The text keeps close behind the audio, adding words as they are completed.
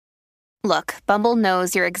Look, Bumble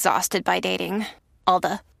knows you're exhausted by dating. All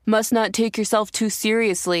the must not take yourself too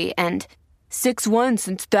seriously and 6'1"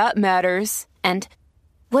 since that matters. And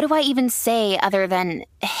what do I even say other than,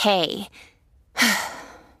 hey?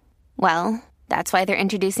 Well, that's why they're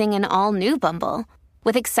introducing an all-new Bumble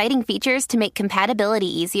with exciting features to make compatibility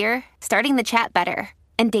easier, starting the chat better,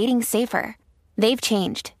 and dating safer. They've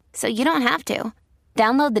changed, so you don't have to.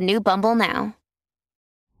 Download the new Bumble now.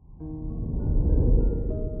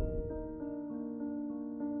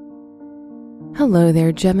 Hello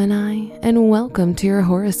there, Gemini, and welcome to your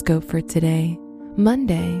horoscope for today,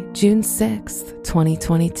 Monday, June 6th,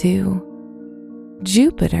 2022.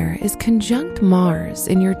 Jupiter is conjunct Mars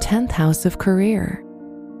in your 10th house of career.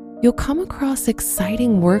 You'll come across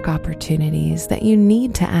exciting work opportunities that you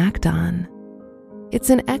need to act on. It's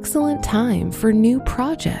an excellent time for new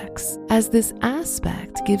projects, as this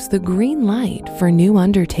aspect gives the green light for new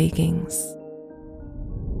undertakings.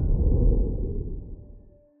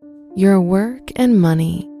 Your work and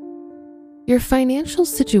money. Your financial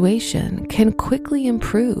situation can quickly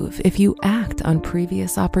improve if you act on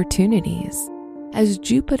previous opportunities, as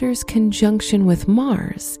Jupiter's conjunction with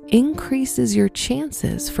Mars increases your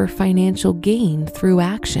chances for financial gain through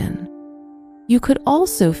action. You could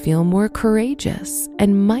also feel more courageous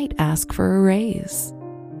and might ask for a raise.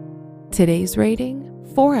 Today's rating,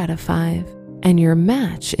 4 out of 5, and your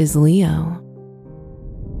match is Leo.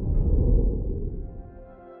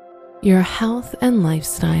 Your health and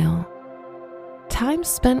lifestyle. Time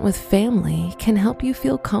spent with family can help you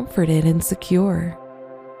feel comforted and secure.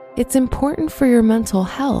 It's important for your mental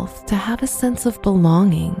health to have a sense of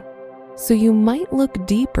belonging, so you might look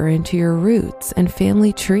deeper into your roots and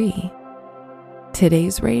family tree.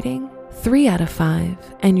 Today's rating, 3 out of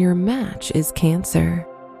 5, and your match is Cancer.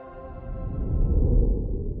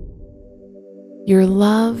 Your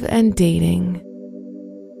love and dating.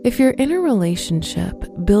 If you're in a relationship,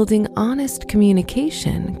 building honest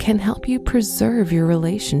communication can help you preserve your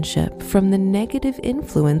relationship from the negative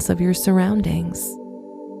influence of your surroundings.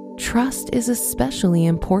 Trust is especially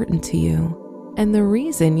important to you, and the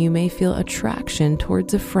reason you may feel attraction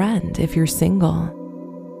towards a friend if you're single.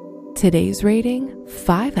 Today's rating,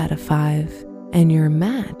 5 out of 5, and your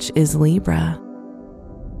match is Libra.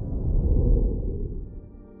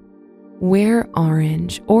 Wear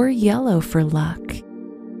orange or yellow for luck.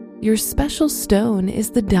 Your special stone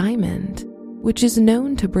is the diamond, which is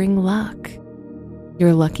known to bring luck.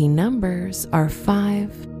 Your lucky numbers are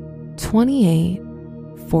 5, 28,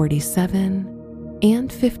 47,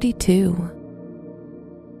 and 52.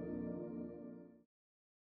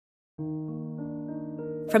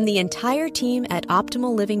 From the entire team at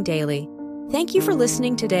Optimal Living Daily, thank you for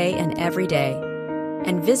listening today and every day.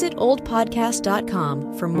 And visit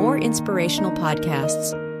oldpodcast.com for more inspirational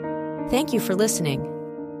podcasts. Thank you for listening.